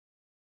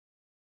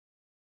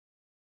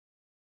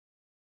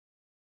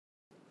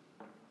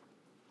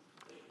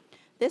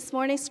This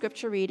morning's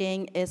scripture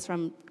reading is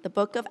from the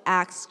book of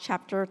Acts,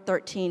 chapter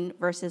 13,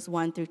 verses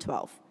 1 through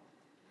 12.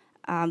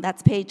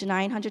 That's page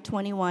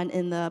 921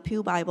 in the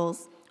Pew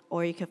Bibles,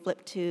 or you can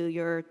flip to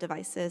your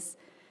devices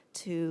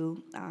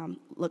to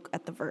look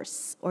at the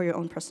verse, or your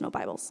own personal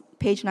Bibles.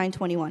 Page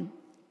 921.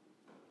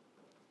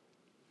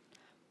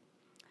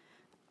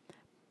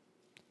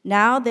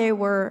 Now there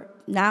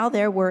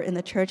were in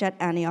the church at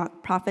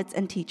Antioch prophets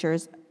and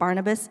teachers,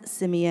 Barnabas,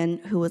 Simeon,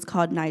 who was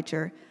called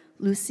Niger,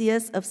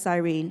 Lucius of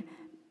Cyrene,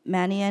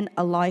 Manaen,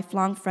 a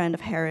lifelong friend of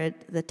Herod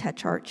the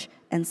Tetrarch,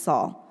 and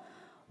Saul.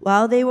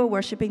 While they were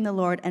worshiping the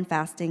Lord and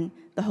fasting,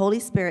 the Holy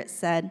Spirit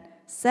said,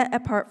 "Set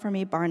apart for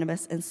me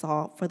Barnabas and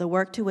Saul for the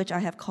work to which I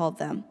have called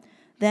them."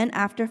 Then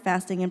after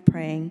fasting and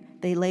praying,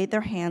 they laid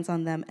their hands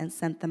on them and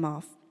sent them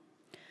off.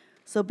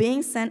 So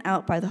being sent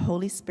out by the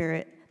Holy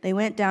Spirit, they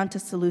went down to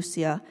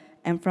Seleucia,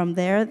 and from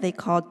there they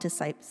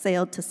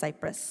sailed to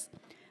Cyprus.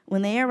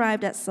 When they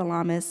arrived at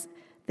Salamis,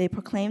 they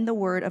proclaimed the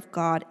word of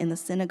God in the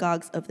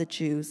synagogues of the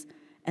Jews,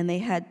 and they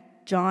had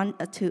John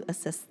to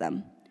assist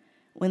them.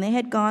 When they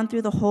had gone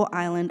through the whole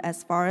island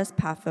as far as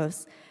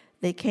Paphos,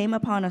 they came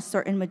upon a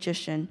certain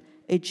magician,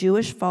 a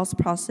Jewish false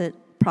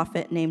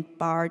prophet named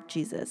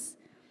Bar-Jesus.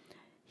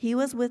 He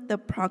was with the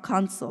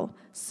proconsul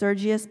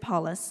Sergius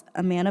Paulus,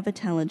 a man of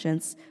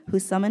intelligence, who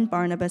summoned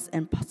Barnabas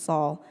and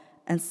Saul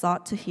and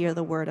sought to hear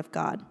the word of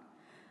God.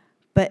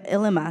 But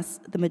Elymas,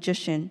 the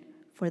magician,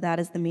 for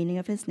that is the meaning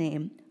of his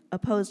name,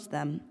 opposed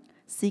them,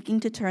 seeking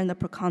to turn the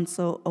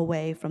proconsul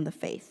away from the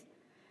faith.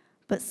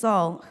 But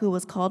Saul, who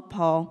was called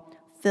Paul,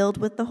 filled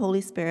with the Holy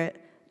Spirit,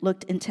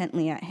 looked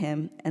intently at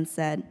him and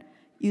said,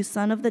 "You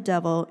son of the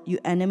devil, you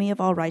enemy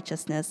of all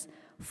righteousness,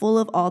 full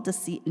of all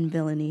deceit and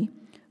villainy,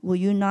 will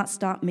you not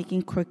stop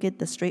making crooked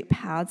the straight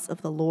paths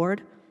of the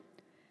Lord?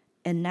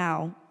 And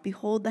now,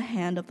 behold, the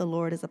hand of the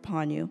Lord is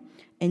upon you,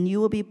 and you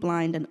will be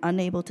blind and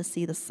unable to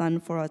see the sun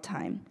for a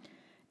time."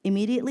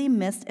 Immediately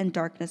mist and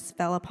darkness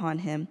fell upon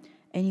him,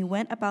 and he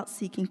went about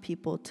seeking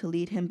people to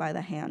lead him by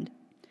the hand.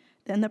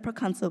 Then the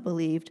proconsul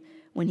believed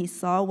when he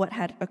saw what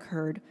had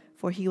occurred,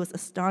 for he was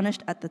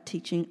astonished at the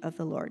teaching of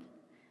the Lord.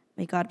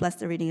 May God bless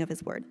the reading of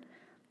his word.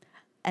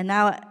 And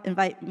now I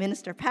invite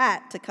Minister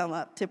Pat to come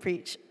up to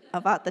preach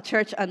about the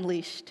Church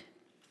Unleashed.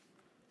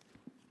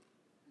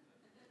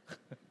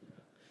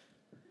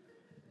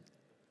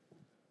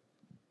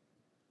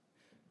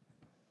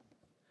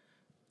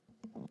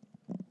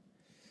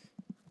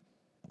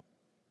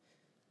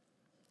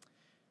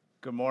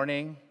 Good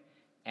morning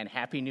and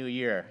Happy New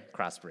Year,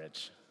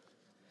 Crossbridge.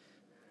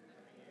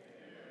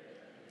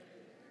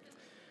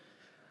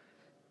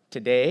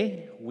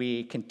 Today,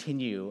 we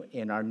continue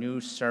in our new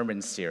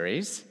sermon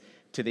series,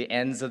 To the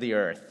Ends of the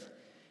Earth.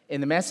 In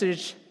the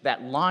message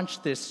that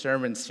launched this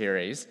sermon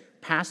series,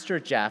 Pastor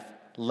Jeff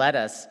led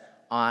us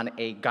on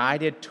a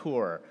guided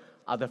tour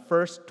of the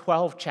first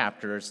 12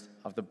 chapters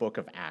of the book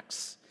of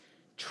Acts,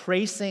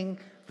 tracing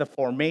the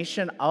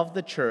formation of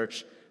the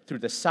church through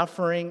the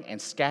suffering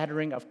and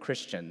scattering of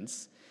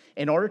Christians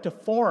in order to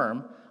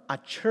form a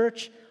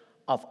church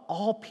of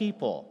all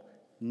people,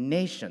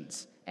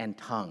 nations, and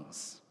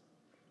tongues.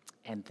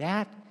 And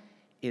that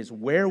is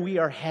where we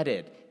are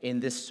headed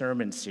in this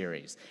sermon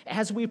series.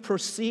 As we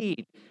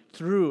proceed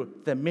through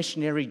the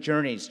missionary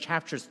journeys,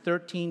 chapters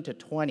 13 to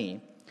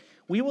 20,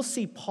 we will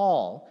see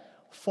Paul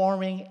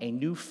forming a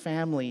new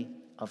family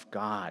of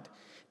God,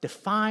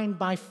 defined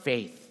by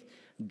faith,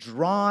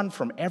 drawn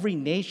from every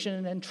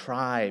nation and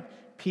tribe,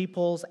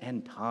 peoples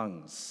and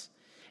tongues,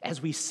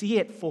 as we see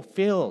it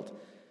fulfilled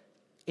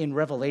in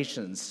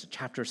Revelations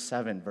chapter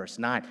 7, verse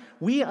 9.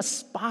 We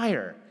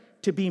aspire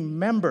to be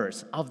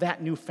members of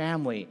that new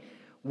family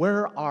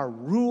where our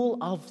rule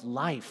of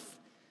life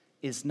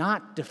is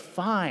not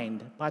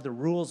defined by the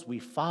rules we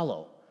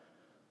follow,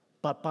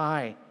 but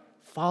by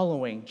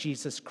following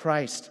Jesus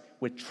Christ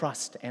with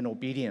trust and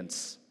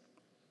obedience.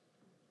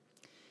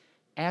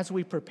 As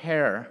we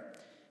prepare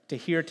to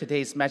hear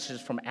today's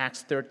message from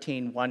Acts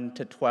 13, 1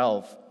 to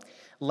 12,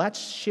 let's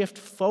shift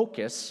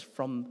focus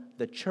from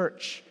the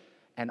church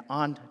and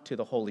on to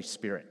the Holy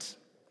Spirit.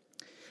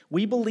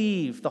 We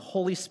believe the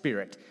Holy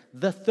Spirit,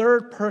 the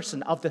third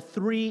person of the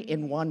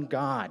three-in-one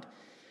God,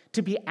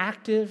 to be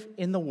active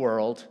in the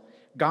world,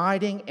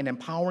 guiding and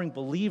empowering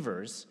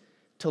believers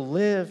to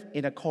live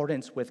in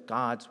accordance with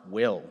God's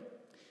will.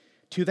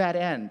 To that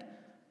end,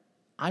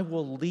 I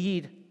will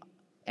lead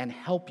and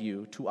help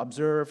you to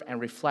observe and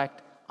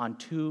reflect on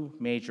two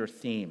major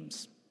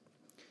themes.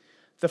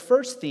 The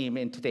first theme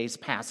in today's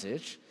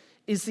passage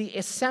is the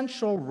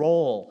essential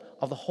role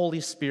of the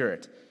Holy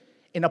Spirit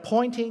in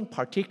appointing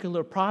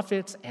particular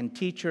prophets and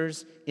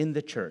teachers in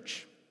the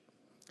church.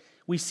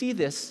 We see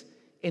this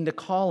in the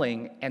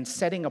calling and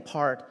setting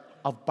apart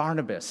of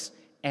Barnabas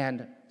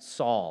and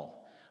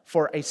Saul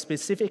for a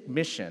specific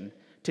mission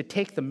to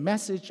take the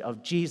message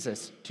of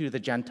Jesus to the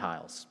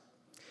Gentiles.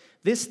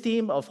 This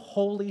theme of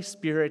Holy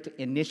Spirit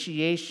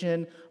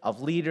initiation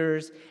of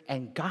leaders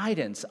and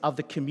guidance of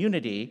the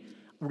community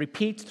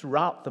repeats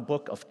throughout the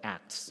book of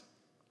Acts.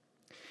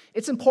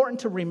 It's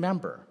important to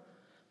remember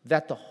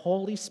that the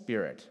Holy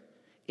Spirit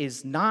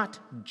is not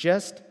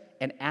just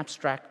an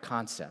abstract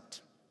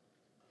concept,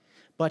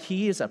 but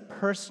he is a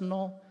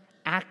personal,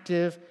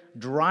 active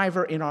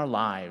driver in our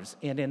lives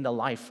and in the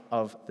life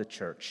of the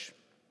church.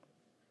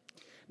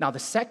 Now, the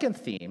second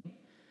theme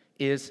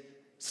is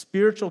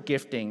spiritual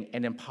gifting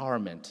and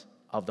empowerment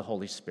of the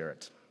Holy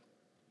Spirit.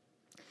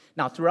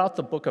 Now, throughout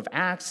the book of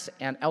Acts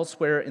and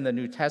elsewhere in the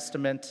New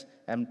Testament,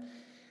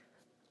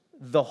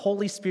 the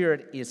Holy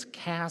Spirit is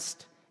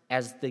cast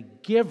as the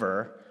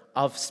giver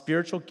of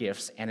spiritual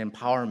gifts and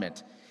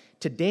empowerment.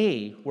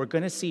 Today, we're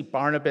going to see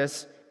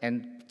Barnabas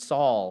and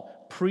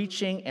Saul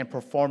preaching and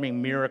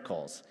performing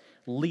miracles,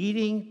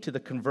 leading to the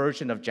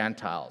conversion of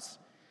Gentiles.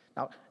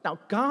 Now,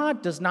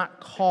 God does not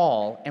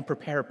call and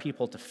prepare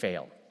people to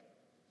fail.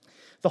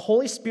 The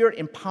Holy Spirit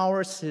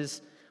empowers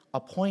his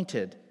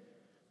appointed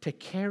to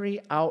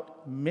carry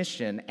out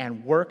mission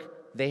and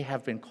work they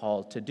have been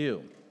called to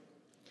do.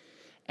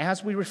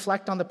 As we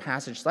reflect on the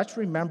passage, let's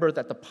remember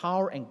that the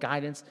power and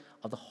guidance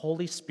of the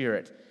Holy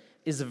Spirit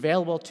is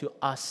available to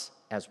us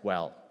as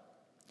well.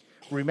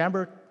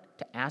 Remember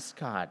to ask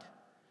God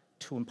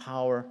to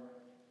empower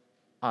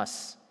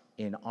us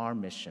in our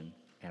mission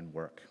and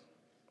work.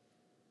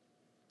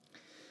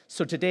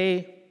 So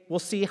today, we'll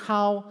see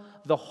how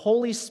the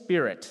Holy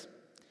Spirit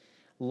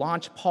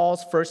launched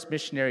Paul's first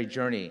missionary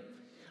journey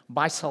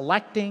by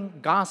selecting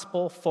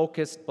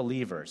gospel-focused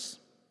believers,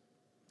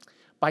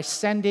 by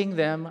sending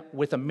them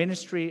with a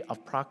ministry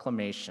of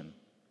proclamation,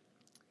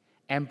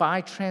 and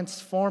by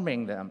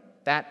transforming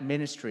that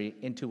ministry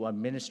into a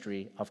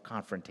ministry of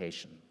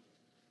confrontation.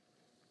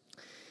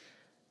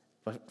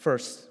 But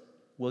first,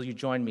 will you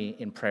join me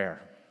in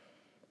prayer?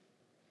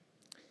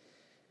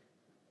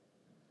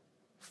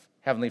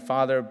 Heavenly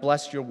Father,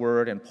 bless your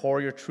word and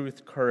pour your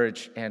truth,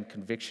 courage, and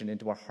conviction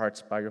into our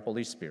hearts by your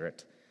Holy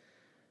Spirit,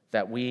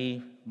 that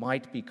we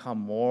might become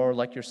more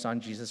like your Son,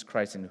 Jesus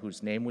Christ, in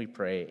whose name we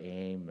pray,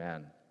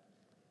 amen.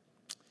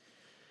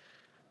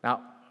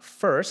 Now,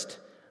 first,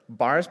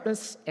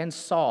 Barnabas and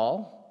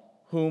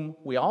Saul, whom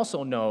we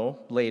also know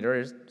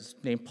later is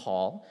named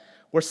Paul,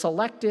 were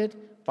selected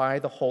by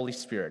the Holy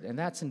Spirit, and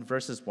that's in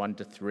verses 1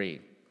 to 3.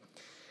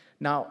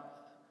 Now,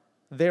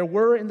 there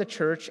were in the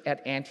church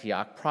at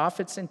Antioch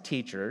prophets and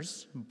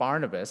teachers: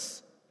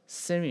 Barnabas,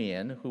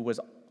 Simeon, who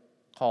was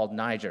called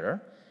Niger,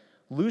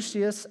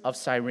 Lucius of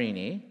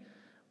Cyrene,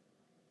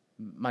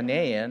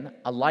 Manaen,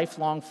 a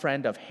lifelong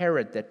friend of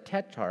Herod the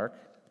Tetrarch,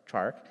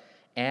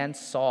 and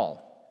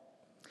Saul.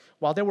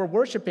 While they were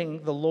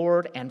worshiping the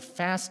Lord and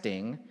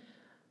fasting,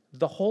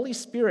 the Holy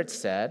Spirit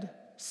said,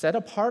 "Set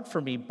apart for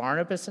me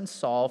Barnabas and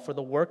Saul for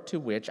the work to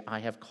which I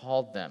have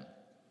called them."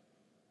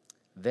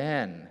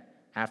 Then,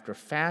 after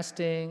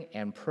fasting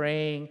and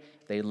praying,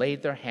 they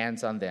laid their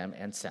hands on them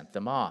and sent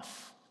them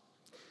off.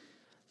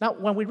 Now,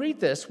 when we read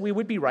this, we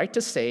would be right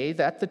to say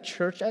that the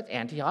church at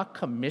Antioch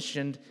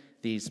commissioned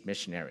these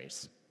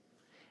missionaries.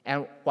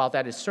 And while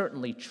that is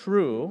certainly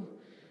true,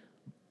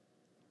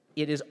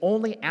 it is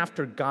only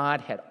after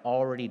God had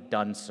already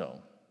done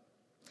so.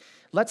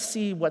 Let's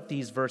see what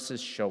these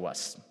verses show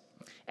us.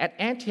 At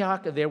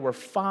Antioch, there were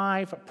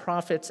 5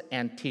 prophets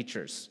and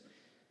teachers.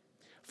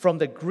 From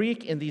the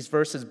Greek in these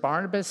verses,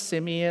 Barnabas,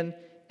 Simeon,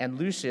 and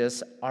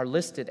Lucius are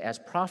listed as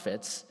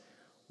prophets,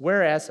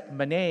 whereas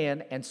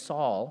Manaen and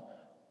Saul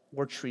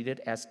were treated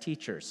as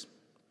teachers.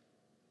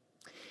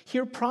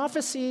 Here,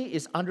 prophecy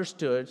is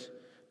understood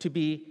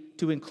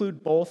to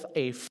include both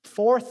a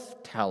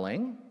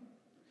forthtelling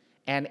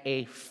and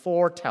a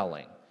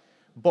foretelling,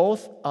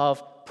 both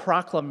of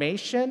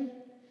proclamation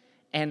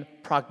and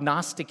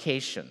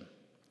prognostication.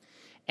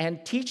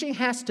 And teaching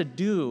has to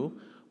do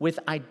with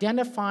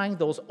identifying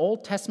those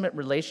Old Testament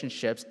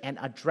relationships and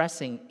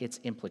addressing its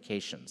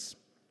implications.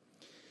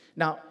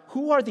 Now,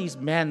 who are these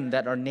men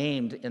that are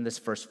named in this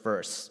first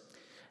verse?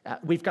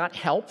 We've got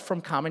help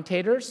from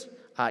commentators,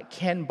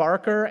 Ken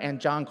Barker and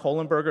John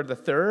Kohlenberger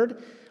III.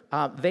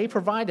 They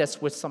provide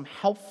us with some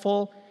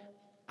helpful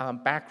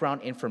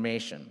background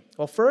information.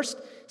 Well, first,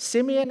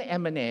 Simeon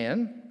and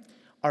Manaen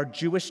are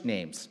Jewish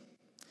names,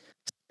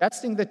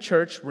 suggesting the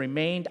church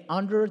remained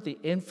under the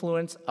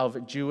influence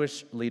of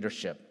Jewish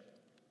leadership.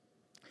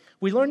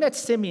 We learn that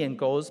Simeon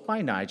goes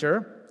by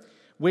Niger,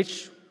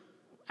 which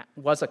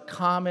was a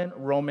common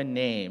Roman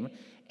name,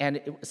 and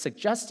it was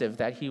suggestive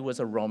that he was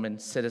a Roman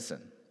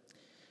citizen.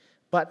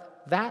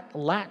 But that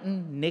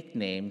Latin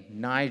nickname,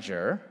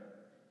 Niger,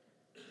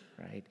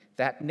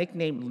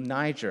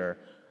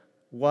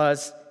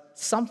 was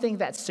something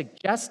that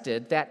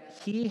suggested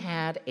that he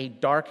had a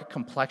dark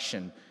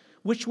complexion,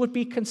 which would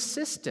be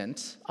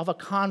consistent of a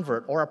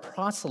convert or a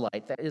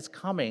proselyte that is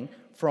coming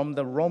from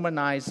the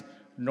Romanized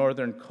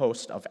northern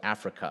coast of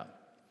Africa.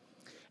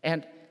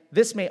 And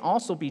this may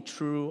also be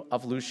true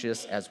of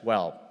Lucius as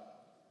well.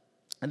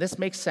 And this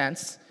makes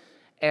sense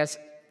as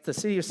the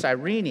city of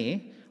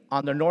Cyrene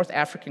on the North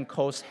African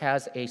coast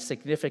has a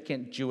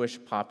significant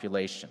Jewish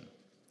population.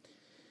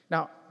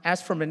 Now,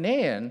 as for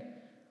Manaen,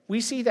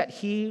 we see that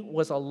he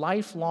was a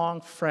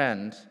lifelong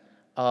friend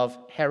of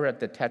Herod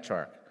the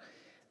Tetrarch.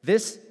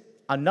 This,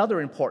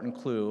 another important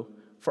clue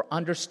for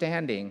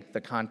understanding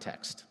the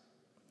context.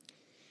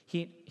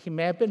 He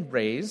may have been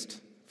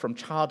raised from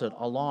childhood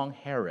along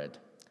Herod,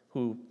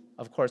 who,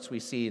 of course, we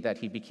see that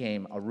he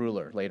became a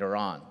ruler later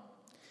on.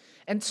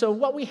 And so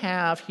what we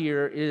have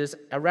here is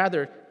a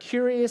rather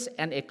curious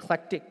and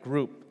eclectic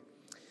group.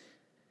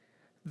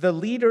 The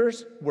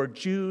leaders were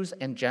Jews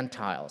and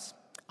Gentiles,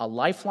 a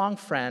lifelong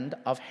friend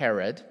of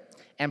Herod,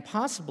 and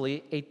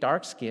possibly a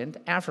dark-skinned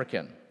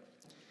African.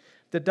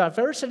 The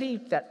diversity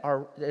that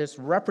is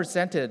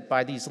represented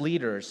by these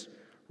leaders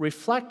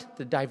reflect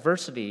the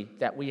diversity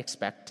that we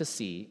expect to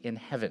see in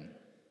heaven.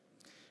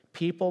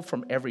 People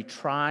from every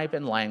tribe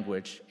and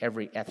language,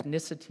 every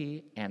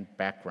ethnicity and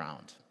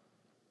background.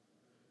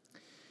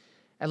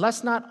 And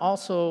let's not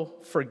also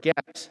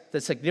forget the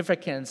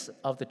significance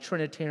of the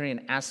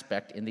Trinitarian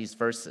aspect in these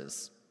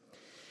verses.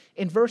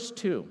 In verse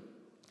 2,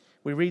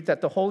 we read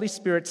that the Holy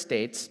Spirit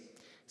states,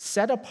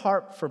 "Set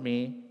apart for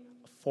me,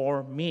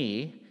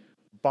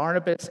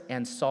 Barnabas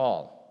and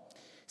Saul."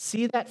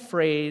 See that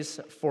phrase,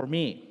 "for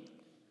me."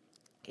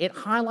 It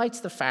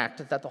highlights the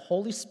fact that the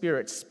Holy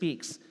Spirit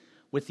speaks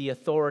with the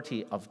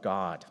authority of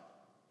God.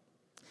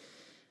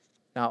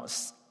 Now,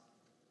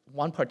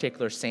 one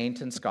particular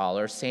saint and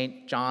scholar,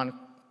 St. John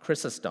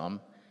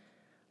Chrysostom,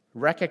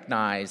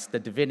 recognized the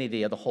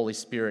divinity of the Holy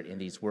Spirit in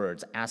these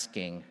words,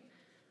 asking,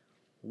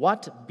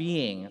 "What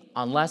being,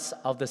 unless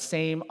of the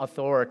same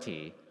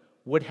authority,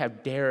 would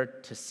have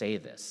dared to say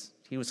this?"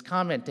 He was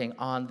commenting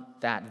on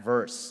that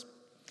verse.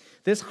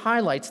 This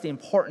highlights the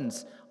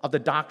importance of the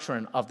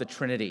doctrine of the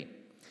Trinity,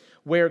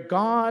 where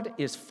God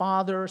is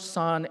Father,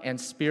 Son, and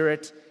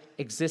Spirit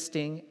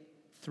existing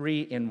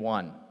three in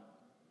one.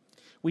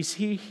 We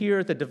see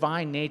here the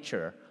divine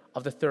nature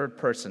of the third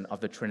person of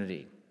the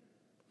Trinity.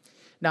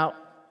 Now,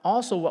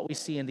 also what we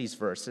see in these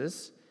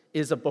verses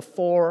is a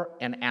before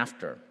and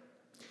after.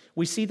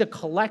 We see the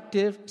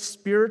collective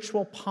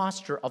spiritual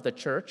posture of the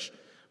church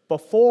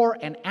before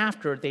and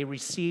after they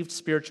received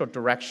spiritual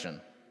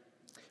direction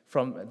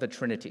from the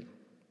Trinity,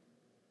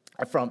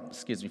 from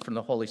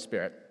the Holy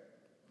Spirit.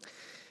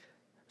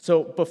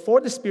 So before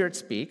the Spirit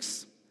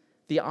speaks,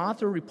 the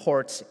author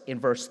reports in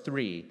verse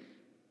 3,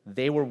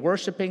 they were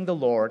worshiping the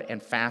Lord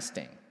and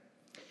fasting.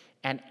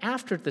 And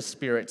after the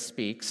Spirit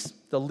speaks,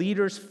 the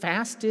leaders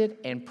fasted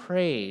and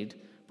prayed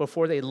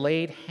before they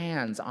laid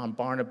hands on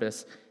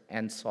Barnabas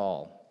and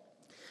Saul.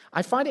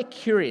 I find it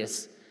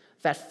curious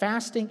that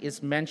fasting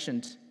is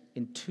mentioned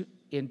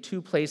in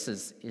two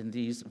places in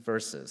these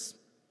verses.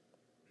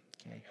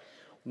 Okay.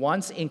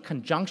 Once in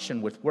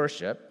conjunction with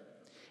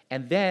worship,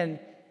 and then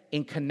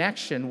in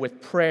connection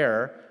with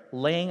prayer,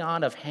 laying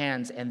on of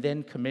hands, and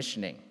then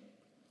commissioning.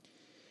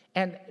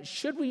 And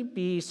should we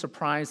be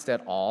surprised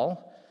at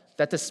all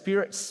that the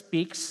Spirit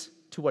speaks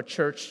to a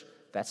church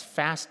that's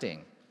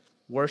fasting,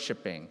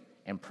 worshiping,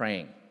 and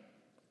praying?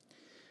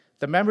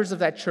 The members of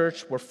that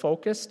church were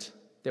focused,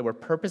 they were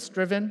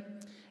purpose-driven,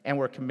 and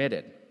were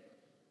committed.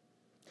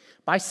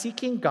 By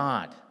seeking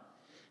God,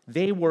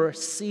 they were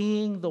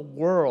seeing the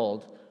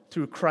world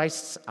through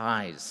Christ's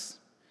eyes.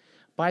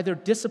 By their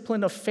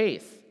discipline of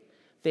faith,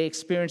 they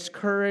experienced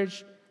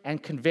courage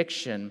and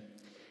conviction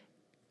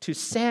to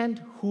send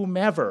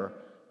whomever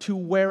to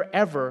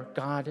wherever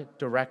God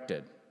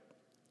directed.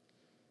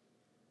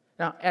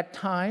 Now, at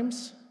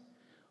times,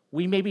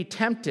 we may be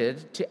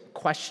tempted to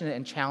question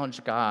and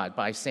challenge God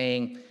by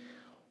saying,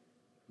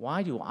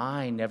 "Why do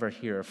I never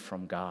hear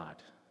from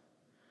God?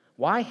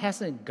 Why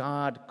hasn't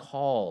God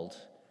called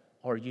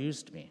or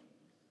used me?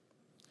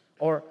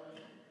 Or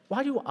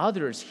why do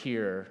others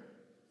hear,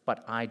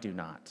 but I do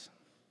not?"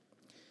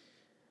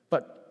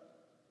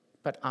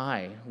 But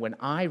when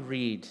I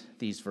read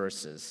these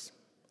verses,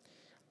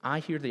 I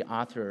hear the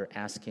author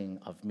asking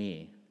of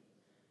me,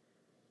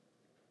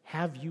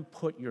 have you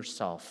put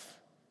yourself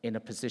in a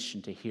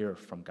position to hear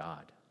from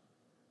God?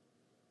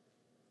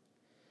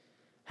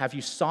 Have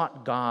you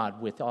sought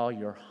God with all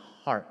your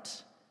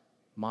heart,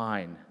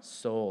 mind,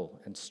 soul,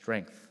 and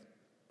strength?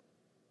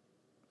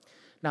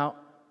 Now,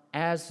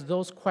 as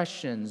those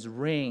questions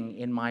ring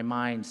in my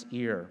mind's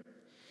ear,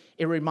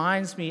 it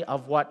reminds me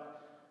of what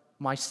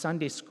my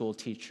Sunday school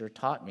teacher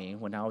taught me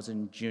when I was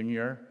in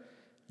junior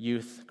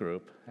youth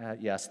group.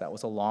 Yes, that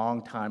was a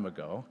long time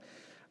ago.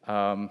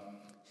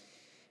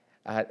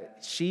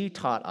 She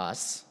taught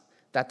us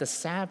that the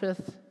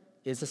Sabbath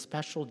is a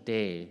special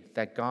day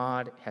that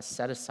God has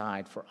set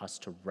aside for us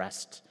to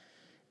rest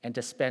and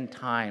to spend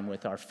time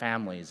with our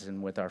families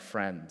and with our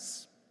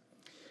friends.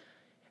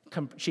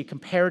 She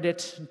compared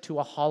it to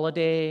a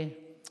holiday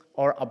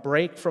or a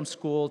break from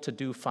school to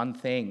do fun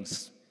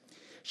things.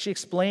 She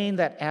explained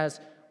that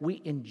as we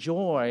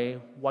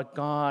enjoy what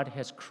God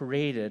has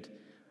created,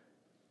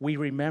 we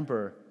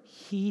remember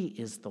He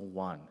is the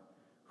one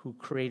who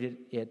created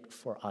it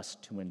for us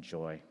to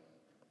enjoy.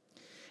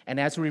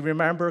 And as we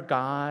remember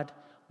God,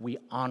 we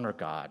honor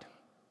God.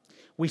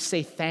 We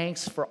say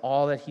thanks for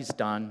all that He's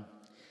done,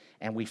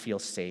 and we feel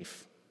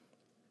safe.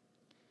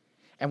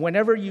 And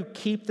whenever you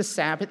keep the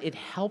Sabbath, it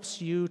helps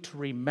you to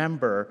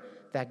remember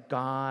that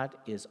God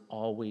is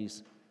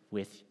always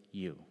with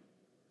you.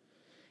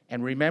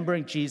 And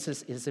remembering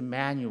Jesus is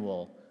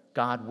Emmanuel,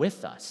 God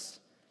with us,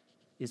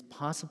 is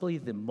possibly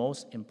the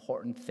most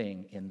important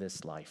thing in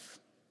this life.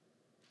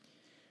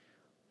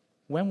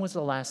 When was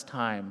the last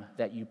time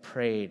that you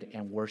prayed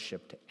and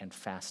worshiped and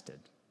fasted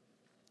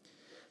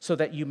so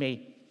that you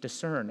may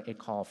discern a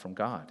call from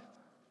God?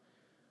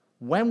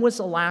 When was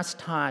the last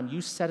time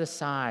you set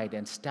aside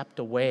and stepped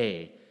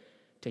away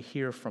to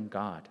hear from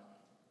God?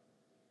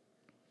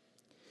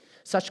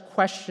 Such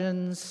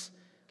questions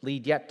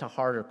lead yet to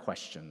harder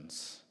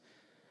questions.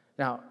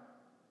 Now,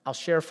 I'll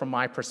share from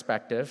my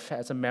perspective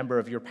as a member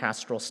of your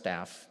pastoral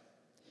staff.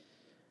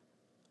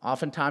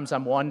 Oftentimes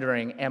I'm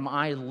wondering, am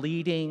I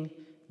leading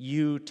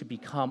you to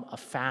become a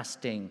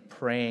fasting,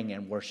 praying,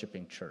 and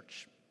worshiping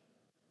church?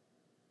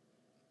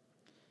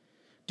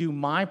 Do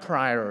my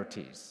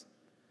priorities,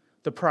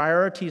 the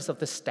priorities of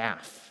the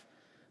staff,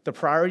 the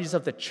priorities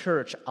of the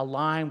church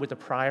align with the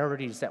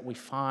priorities that we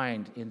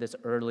find in this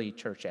early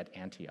church at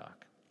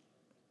Antioch?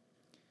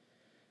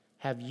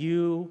 Have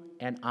you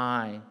and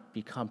I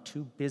become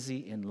too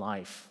busy in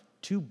life,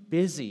 too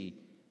busy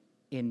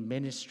in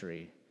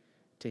ministry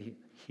to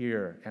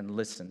hear and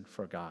listen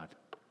for God?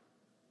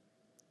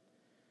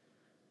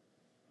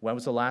 When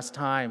was the last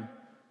time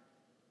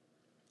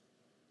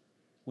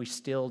we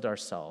stilled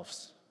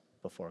ourselves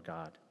before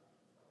God?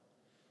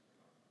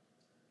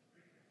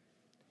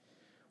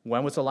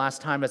 When was the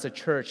last time as a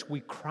church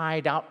we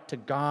cried out to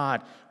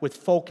God with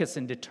focus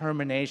and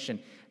determination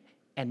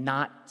and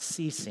not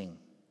ceasing?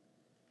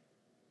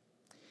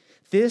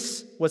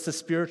 This was the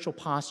spiritual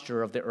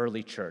posture of the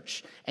early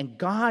church, and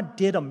God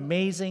did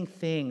amazing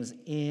things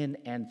in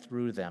and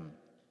through them.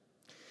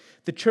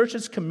 The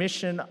church's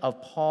commission of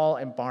Paul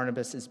and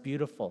Barnabas is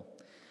beautiful.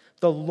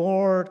 The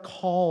Lord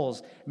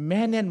calls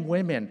men and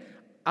women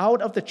out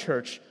of the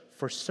church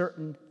for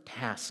certain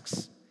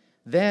tasks.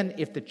 Then,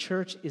 if the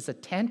church is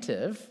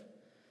attentive,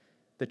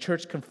 the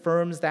church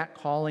confirms that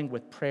calling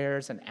with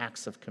prayers and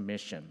acts of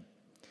commission.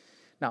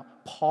 Now,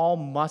 Paul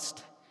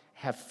must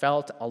have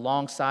felt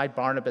alongside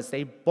Barnabas,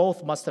 they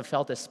both must have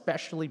felt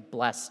especially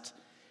blessed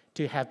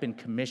to have been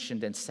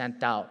commissioned and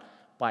sent out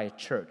by a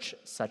church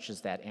such as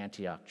that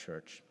Antioch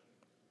church.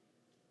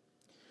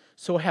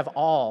 So have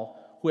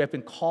all who have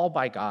been called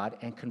by God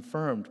and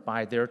confirmed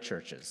by their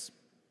churches.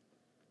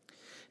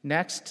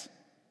 Next,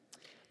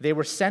 they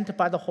were sent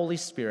by the Holy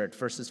Spirit,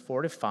 verses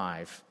 4 to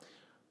 5,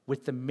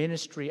 with the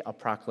ministry of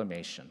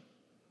proclamation.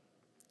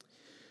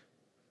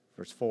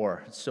 Verse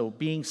 4, so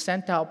being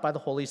sent out by the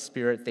Holy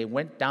Spirit, they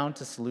went down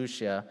to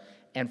Seleucia,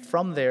 and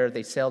from there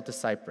they sailed to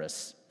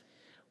Cyprus.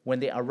 When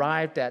they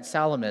arrived at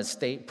Salamis,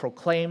 they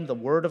proclaimed the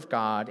word of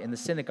God in the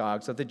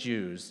synagogues of the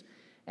Jews,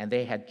 and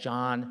they had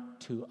John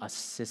to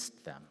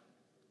assist them.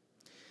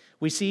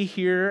 We see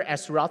here,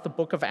 as throughout the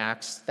book of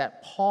Acts,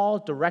 that Paul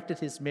directed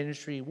his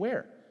ministry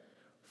where?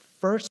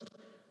 First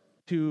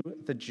to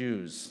the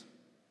Jews.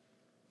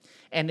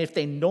 And if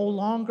they no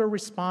longer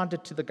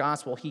responded to the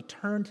gospel, he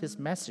turned his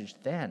message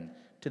then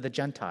to the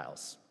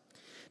Gentiles.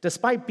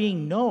 Despite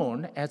being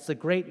known as the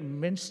great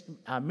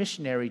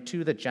missionary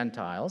to the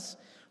Gentiles,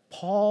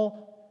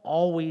 Paul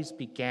always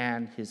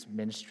began his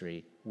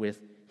ministry with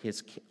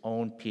his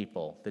own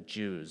people, the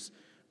Jews,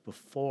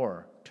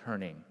 before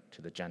turning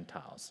to the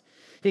Gentiles.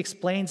 He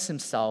explains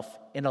himself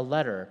in a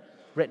letter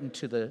written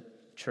to the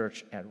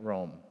church at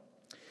Rome.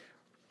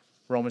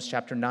 Romans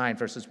chapter 9,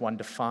 verses 1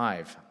 to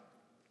 5.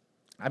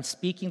 I'm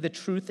speaking the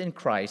truth in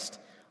Christ.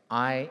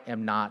 I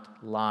am not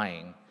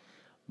lying.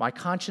 My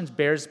conscience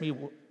bears me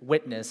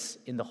witness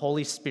in the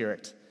Holy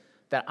Spirit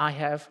that I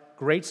have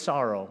great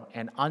sorrow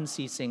and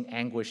unceasing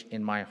anguish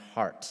in my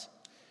heart.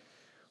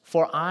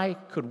 For I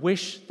could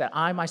wish that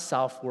I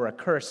myself were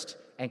accursed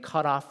and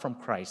cut off from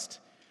Christ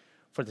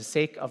for the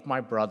sake of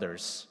my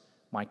brothers,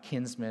 my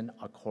kinsmen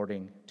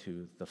according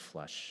to the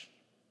flesh.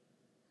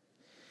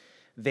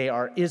 They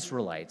are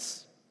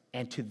Israelites,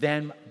 and to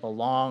them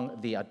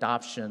belong the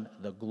adoption,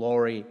 the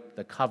glory,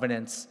 the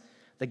covenants,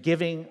 the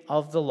giving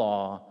of the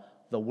law,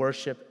 the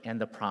worship,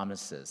 and the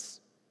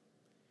promises.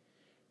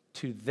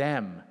 To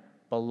them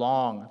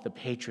belong the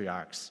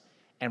patriarchs,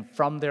 and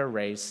from their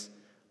race,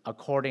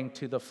 according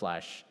to the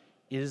flesh,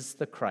 is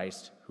the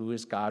Christ, who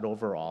is God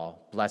over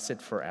all,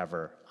 blessed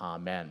forever.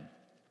 Amen.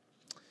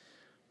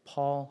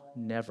 Paul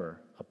never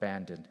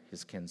abandoned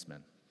his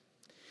kinsmen.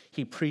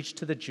 He preached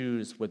to the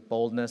Jews with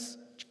boldness,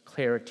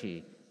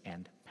 clarity,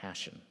 and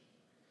passion.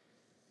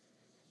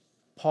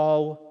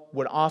 Paul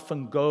would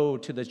often go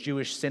to the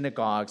Jewish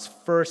synagogues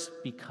first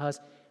because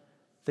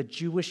the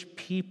Jewish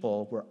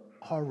people were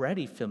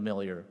already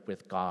familiar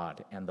with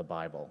God and the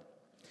Bible.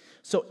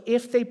 So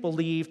if they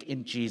believed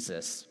in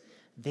Jesus,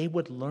 they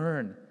would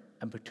learn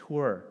and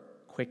mature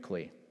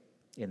quickly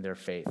in their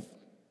faith.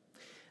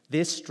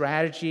 This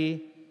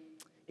strategy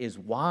is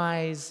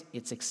wise,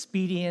 it's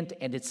expedient,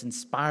 and it's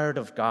inspired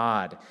of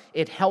God.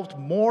 It helped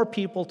more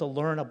people to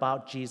learn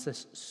about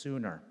Jesus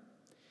sooner.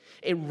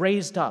 It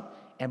raised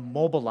up and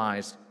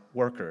mobilized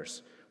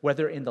workers,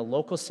 whether in the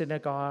local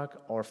synagogue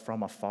or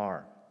from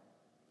afar.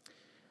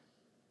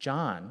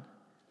 John,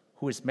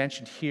 who is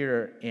mentioned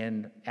here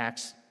in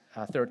Acts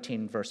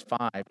 13, verse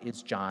 5,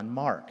 is John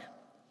Mark.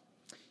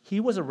 He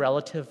was a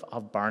relative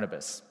of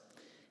Barnabas.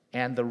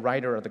 and the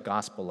writer of the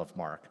Gospel of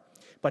Mark.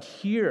 But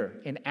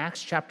here in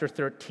Acts chapter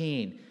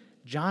 13,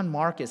 John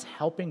Mark is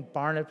helping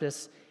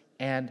Barnabas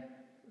and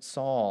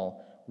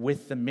Saul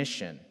with the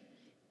mission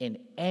in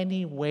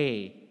any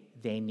way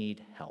they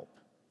need help,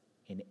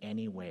 in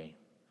any way.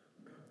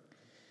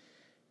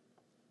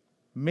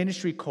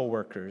 Ministry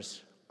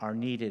co-workers are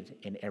needed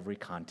in every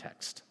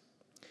context.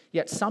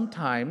 Yet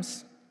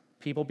sometimes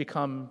people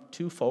become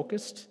too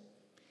focused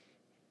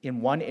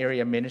in one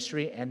area of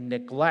ministry and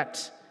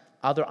neglect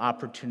other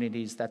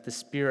opportunities that the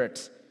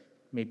Spirit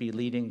may be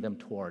leading them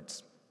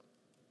towards.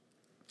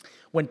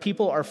 When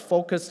people are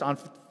focused on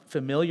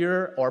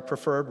familiar or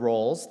preferred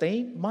roles,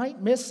 they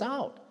might miss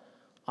out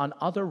on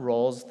other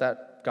roles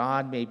that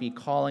God may be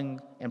calling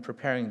and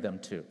preparing them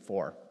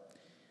for.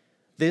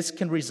 This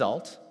can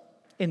result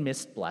in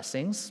missed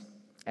blessings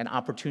and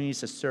opportunities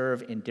to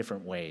serve in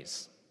different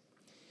ways.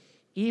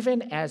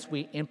 Even as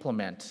we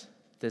implement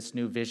this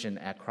new vision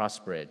at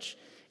Crossbridge,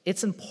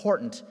 it's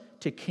important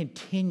to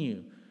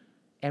continue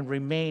and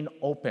remain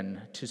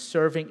open to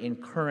serving in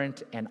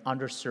current and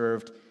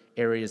underserved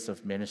areas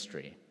of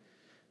ministry.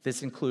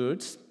 This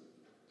includes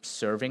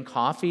serving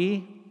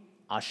coffee,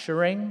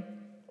 ushering,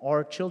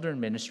 or children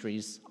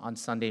ministries on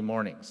Sunday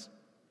mornings.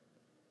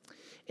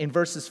 In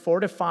verses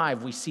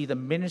 4-5, we see the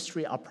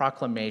ministry of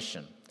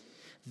proclamation.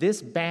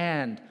 This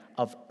band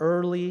of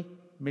early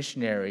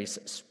missionaries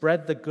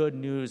spread the good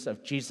news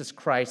of Jesus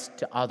Christ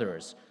to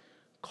others,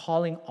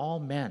 calling all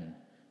men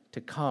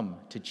to come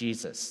to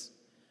Jesus.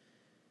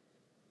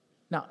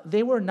 Now,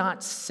 they were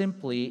not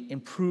simply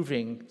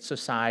improving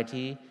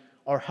society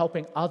or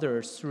helping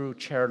others through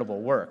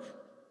charitable work.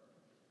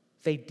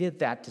 They did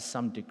that to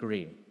some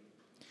degree.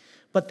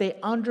 But they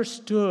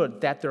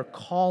understood that their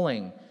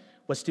calling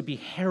was to be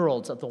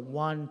heralds of the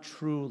one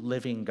true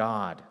living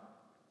God.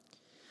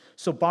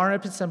 So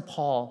Barnabas and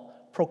Paul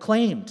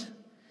proclaimed,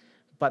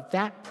 but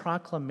that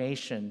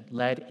proclamation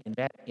led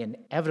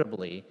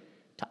inevitably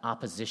to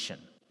opposition.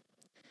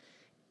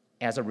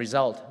 As a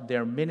result,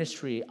 their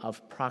ministry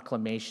of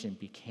proclamation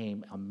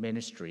became a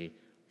ministry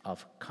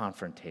of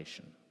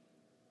confrontation.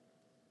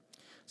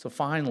 So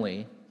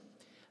finally,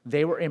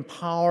 they were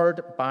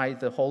empowered by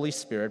the Holy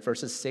Spirit,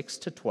 verses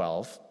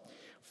 6-12,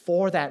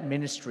 for that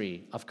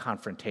ministry of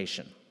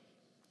confrontation.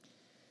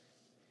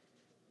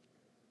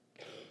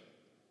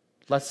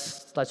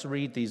 Let's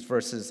read these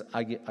verses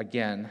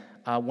again.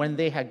 When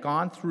they had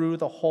gone through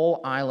the whole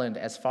island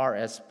as far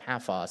as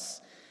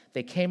Paphos,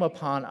 they came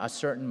upon a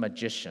certain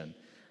magician,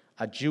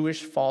 a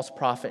Jewish false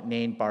prophet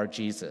named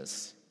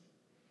Bar-Jesus.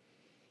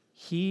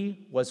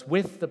 He was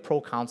with the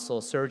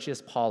proconsul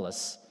Sergius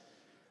Paulus,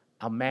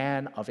 a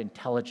man of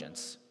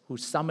intelligence, who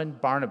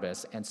summoned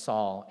Barnabas and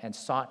Saul and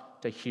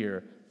sought to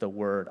hear the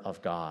word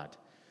of God.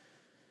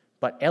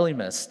 But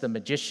Elymas, the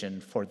magician,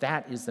 for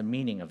that is the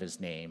meaning of his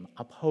name,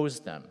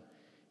 opposed them,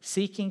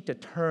 seeking to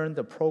turn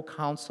the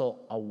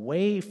proconsul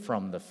away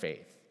from the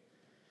faith.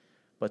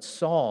 But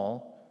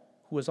Saul,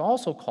 who was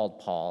also called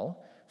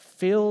Paul,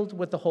 filled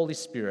with the Holy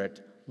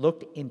Spirit,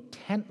 looked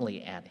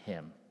intently at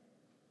him.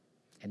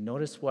 And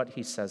notice what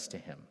he says to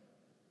him.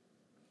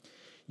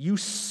 You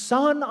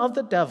son of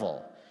the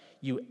devil,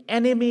 you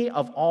enemy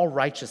of all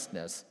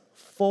righteousness,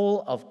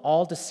 full of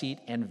all deceit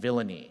and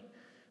villainy,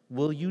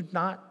 will you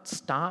not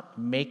stop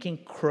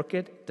making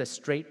crooked the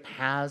straight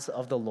paths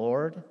of the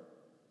Lord?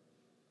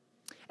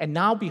 And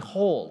now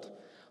behold,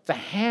 the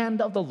hand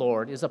of the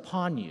Lord is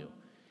upon you,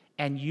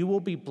 and you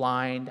will be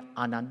blind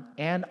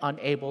and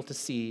unable to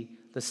see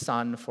the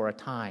sun for a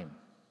time.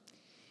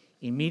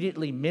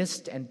 Immediately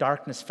mist and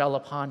darkness fell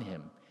upon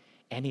him,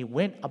 and he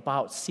went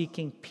about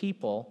seeking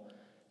people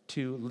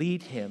to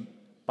lead him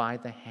by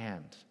the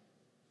hand.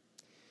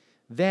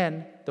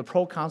 Then the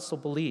proconsul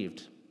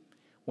believed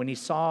when he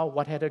saw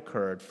what had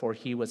occurred, for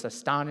he was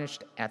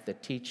astonished at the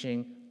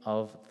teaching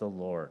of the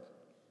Lord.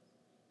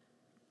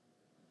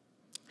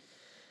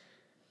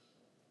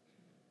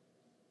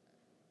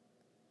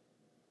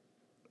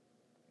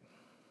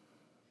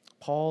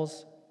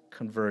 Paul's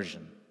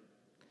conversion,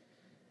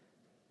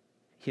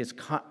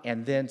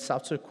 and then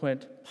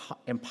subsequent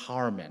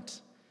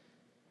empowerment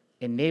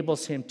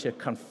enables him to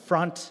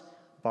confront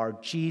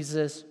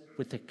Bar-Jesus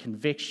with the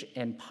conviction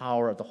and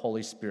power of the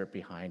Holy Spirit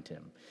behind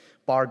him.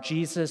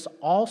 Bar-Jesus,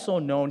 also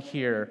known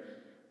here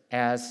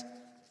as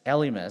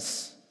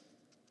Elymas,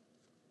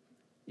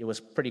 it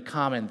was pretty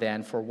common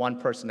then for one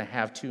person to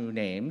have two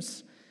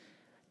names.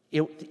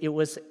 It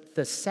was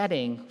the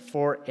setting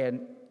for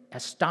an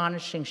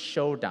astonishing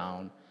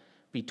showdown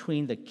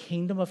between the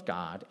kingdom of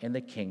God and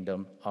the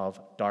kingdom of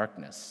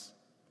darkness.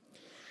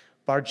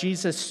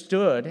 Bar-Jesus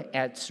stood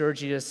at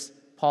Sergius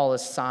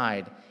Paulus'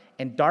 side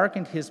and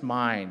darkened his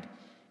mind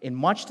in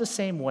much the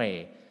same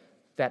way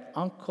that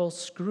Uncle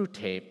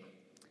Screwtape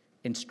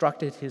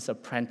instructed his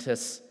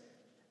apprentice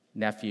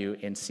nephew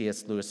in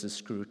C.S.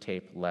 Lewis's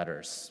Screwtape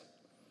Letters.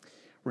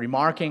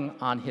 Remarking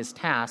on his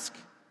task,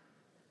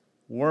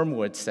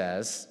 Wormwood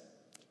says,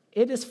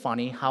 "It is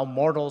funny how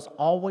mortals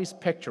always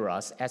picture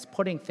us as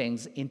putting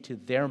things into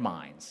their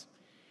minds.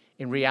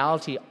 In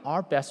reality,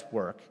 our best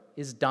work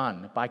is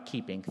done by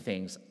keeping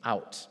things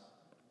out."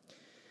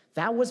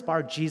 That was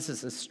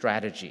Bar-Jesus'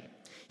 strategy.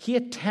 He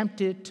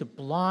attempted to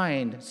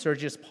blind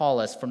Sergius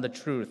Paulus from the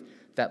truth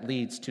that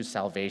leads to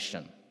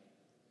salvation.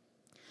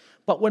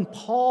 But when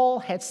Paul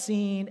had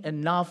seen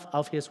enough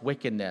of his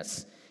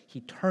wickedness,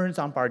 he turns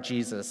on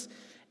Bar-Jesus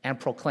and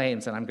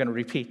proclaims, and I'm going to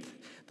repeat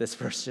this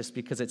verse just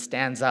because it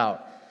stands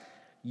out,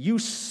 "You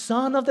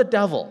son of the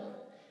devil,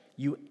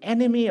 you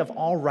enemy of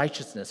all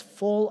righteousness,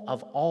 full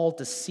of all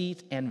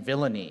deceit and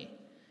villainy."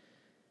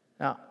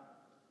 Now,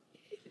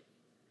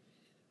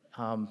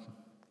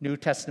 New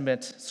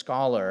Testament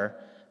scholar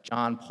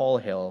John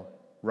Polhill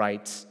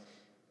writes,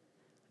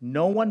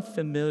 "No one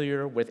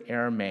familiar with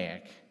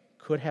Aramaic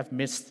could have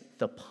missed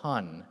the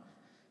pun,"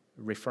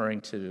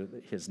 referring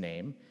to his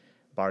name,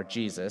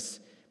 Bar-Jesus,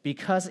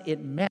 because it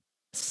meant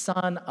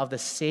son of the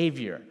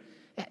Savior.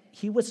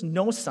 He was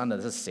no son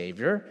of the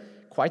Savior.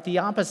 Quite the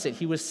opposite.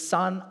 He was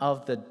son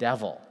of the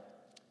devil.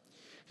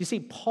 You see,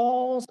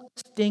 Paul's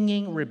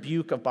stinging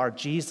rebuke of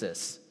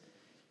Bar-Jesus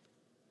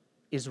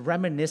is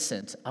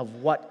reminiscent of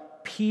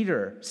what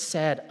Peter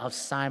said of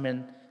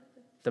Simon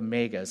the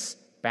Magus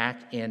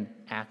back in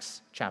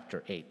Acts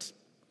chapter 8.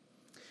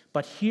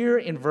 But here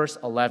in verse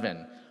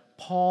 11,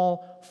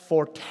 Paul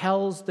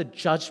foretells the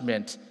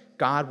judgment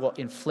God will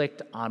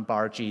inflict on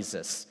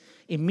Bar-Jesus.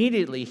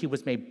 Immediately he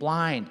was made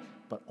blind,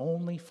 but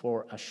only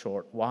for a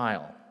short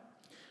while.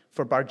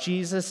 For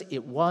Bar-Jesus,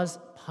 it was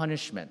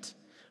punishment.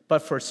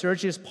 But for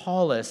Sergius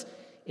Paulus,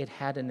 it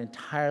had an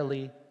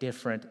entirely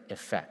different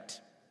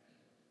effect.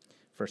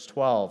 Verse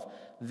 12,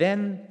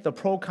 "Then the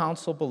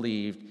proconsul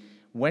believed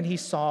when he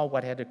saw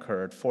what had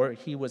occurred, for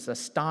he was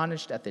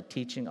astonished at the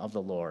teaching of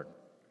the Lord."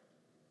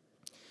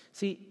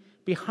 See,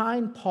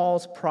 behind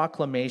Paul's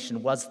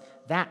proclamation was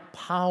that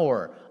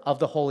power of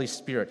the Holy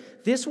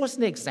Spirit. This was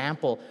an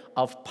example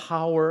of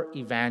power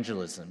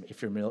evangelism,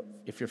 if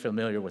you're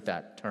familiar with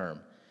that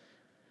term.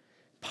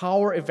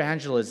 Power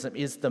evangelism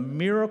is the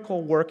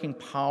miracle-working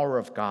power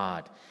of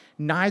God.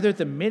 Neither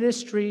the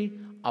ministry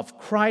of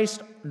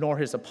Christ nor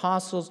his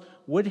apostles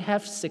would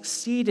have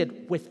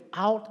succeeded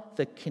without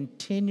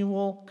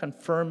continually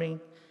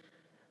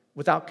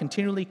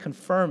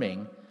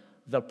confirming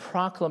the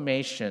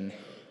proclamation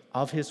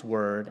of his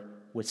word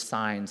with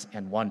signs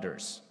and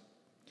wonders.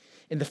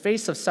 In the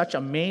face of such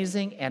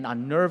amazing and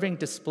unnerving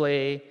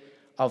display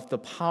of the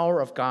power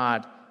of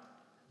God,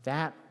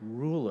 that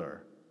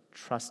ruler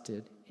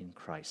trusted in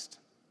Christ.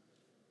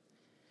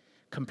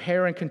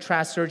 Compare and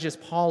contrast Sergius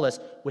Paulus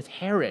with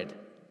Herod,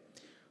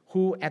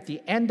 who at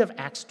the end of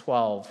Acts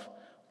 12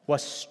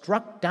 was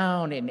struck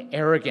down in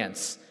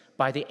arrogance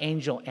by the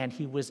angel, and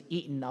he was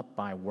eaten up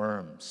by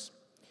worms.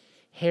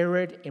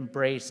 Herod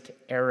embraced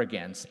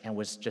arrogance and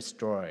was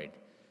destroyed.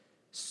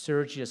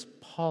 Sergius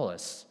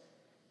Paulus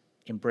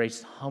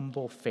embraced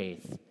humble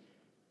faith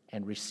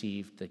and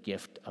received the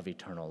gift of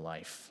eternal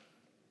life.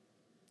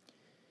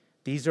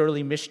 These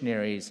early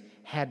missionaries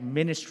had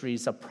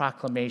ministries of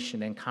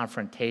proclamation and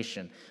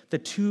confrontation. The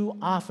two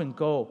often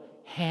go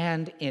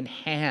hand in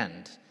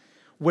hand.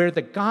 Where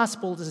the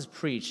gospel is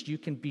preached, you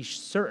can be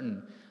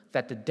certain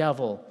that the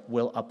devil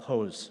will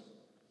oppose.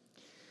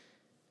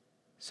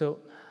 So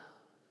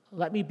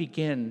let me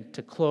begin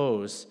to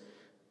close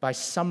by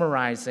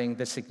summarizing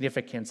the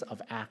significance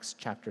of Acts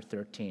chapter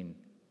 13,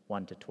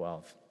 1 to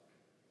 12,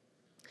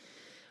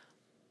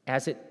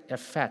 as it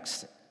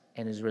affects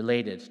and is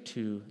related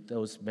to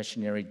those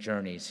missionary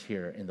journeys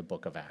here in the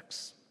book of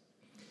Acts.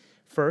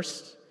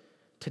 First,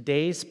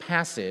 today's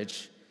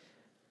passage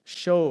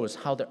shows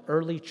how the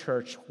early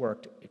church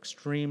worked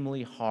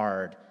extremely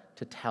hard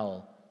to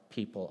tell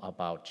people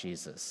about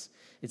Jesus.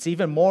 It's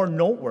even more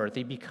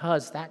noteworthy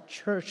because that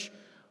church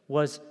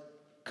was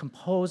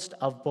composed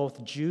of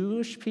both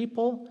Jewish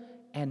people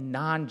and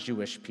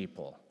non-Jewish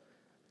people,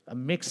 a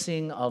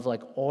mixing of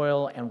like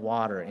oil and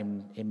water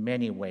in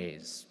many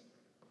ways.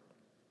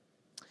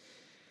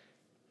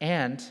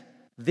 And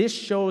this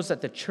shows that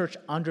the church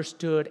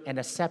understood and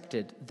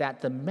accepted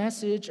that the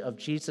message of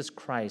Jesus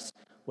Christ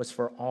was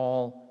for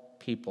all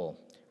people,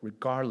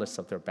 regardless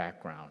of their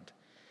background.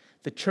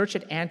 The church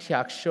at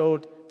Antioch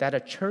showed that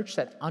a church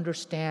that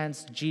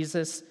understands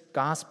Jesus'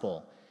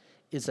 gospel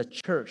is a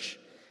church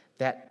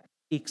that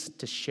seeks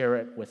to share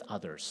it with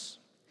others.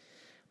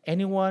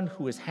 Anyone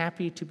who is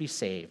happy to be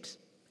saved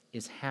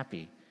is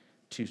happy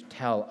to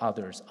tell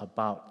others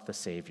about the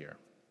Savior.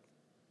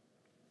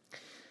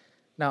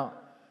 Now,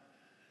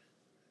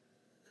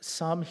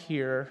 some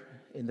here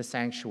in the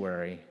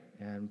sanctuary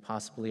and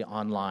possibly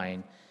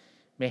online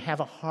may have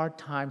a hard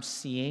time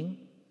seeing,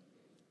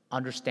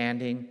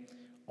 understanding,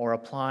 or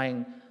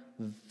applying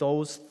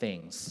those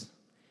things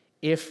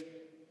if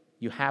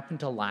you happen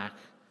to lack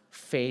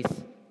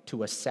faith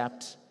to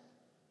accept,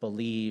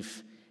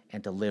 believe,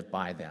 and to live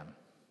by them.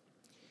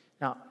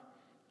 Now,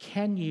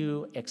 can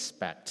you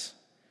expect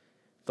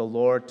the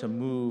Lord to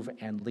move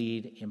and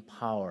lead in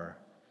power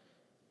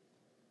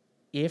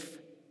if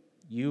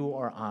you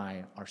or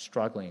I are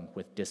struggling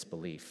with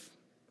disbelief?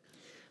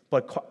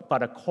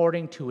 But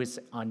according to his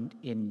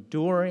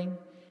enduring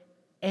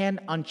and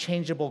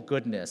unchangeable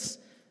goodness,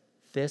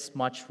 this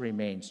much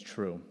remains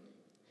true.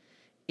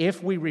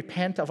 If we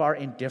repent of our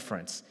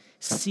indifference,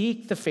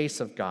 seek the face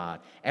of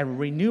God, and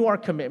renew our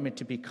commitment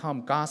to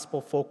become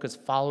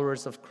gospel-focused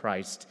followers of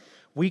Christ,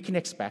 we can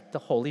expect the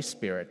Holy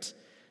Spirit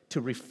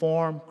to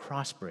reform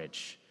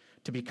Crossbridge,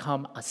 to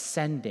become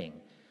ascending,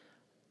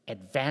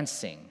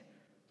 advancing,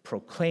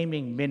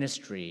 proclaiming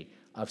ministry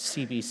of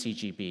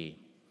CBCGB.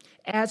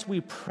 As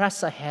we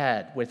press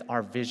ahead with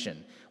our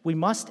vision, we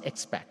must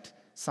expect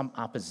some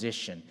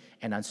opposition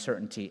and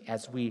uncertainty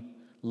as we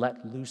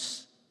let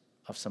loose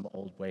of some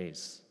old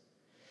ways.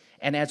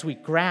 And as we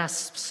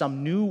grasp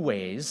some new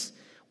ways,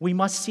 we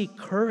must seek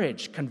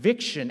courage,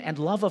 conviction, and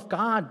love of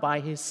God by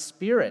His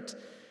Spirit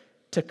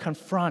to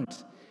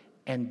confront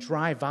and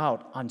drive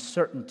out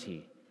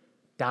uncertainty,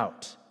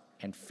 doubt,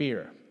 and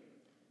fear.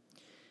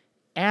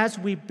 As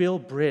we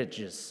build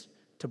bridges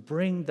to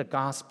bring the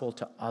gospel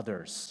to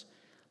others,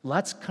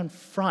 let's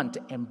confront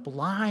and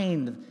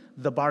blind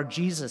the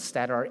Bar-Jesus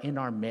that are in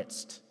our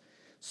midst,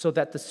 so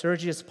that the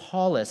Sergius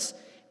Paulus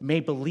may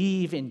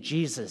believe in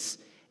Jesus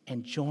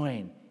and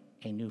join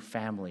a new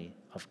family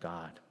of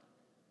God.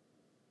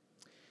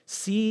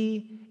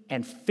 See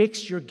and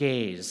fix your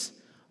gaze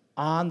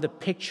on the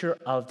picture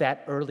of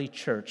that early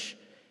church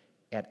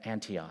at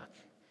Antioch.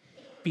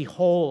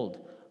 Behold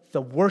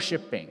the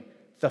worshiping,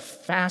 the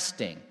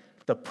fasting,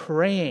 the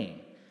praying,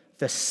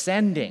 the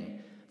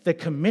sending, the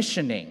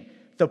commissioning,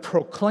 the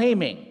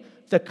proclaiming,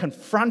 the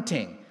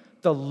confronting,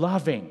 the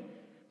loving,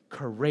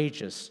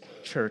 courageous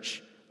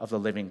church of the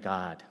living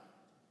God.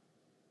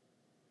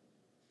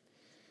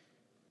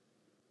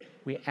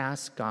 We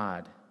ask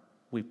God,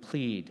 we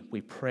plead, we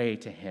pray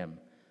to Him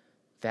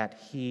that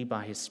He,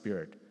 by His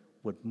Spirit,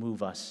 would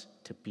move us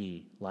to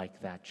be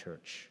like that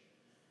church.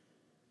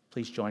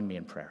 Please join me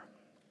in prayer.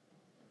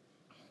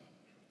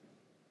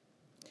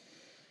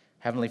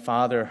 Heavenly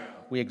Father,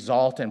 we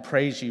exalt and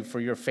praise You for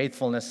Your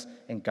faithfulness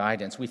and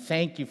guidance. We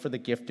thank You for the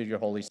gift of Your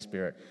Holy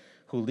Spirit,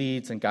 who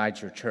leads and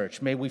guides Your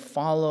church. May we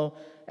follow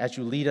as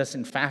You lead us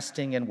in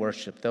fasting and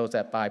worship, those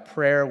that by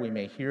prayer we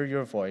may hear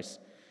Your voice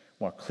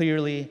more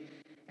clearly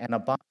and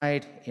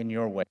abide in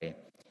Your way.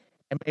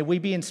 And may we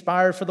be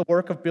inspired for the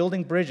work of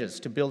building bridges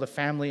to build a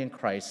family in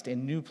Christ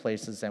in new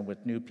places and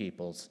with new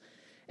peoples,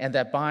 and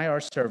that by our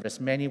service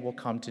many will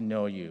come to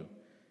know You.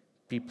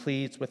 Be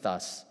pleased with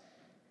us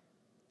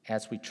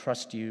as we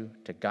trust You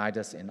to guide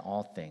us in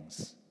all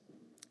things.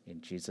 In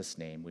Jesus'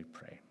 name we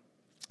pray.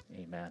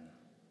 Amen.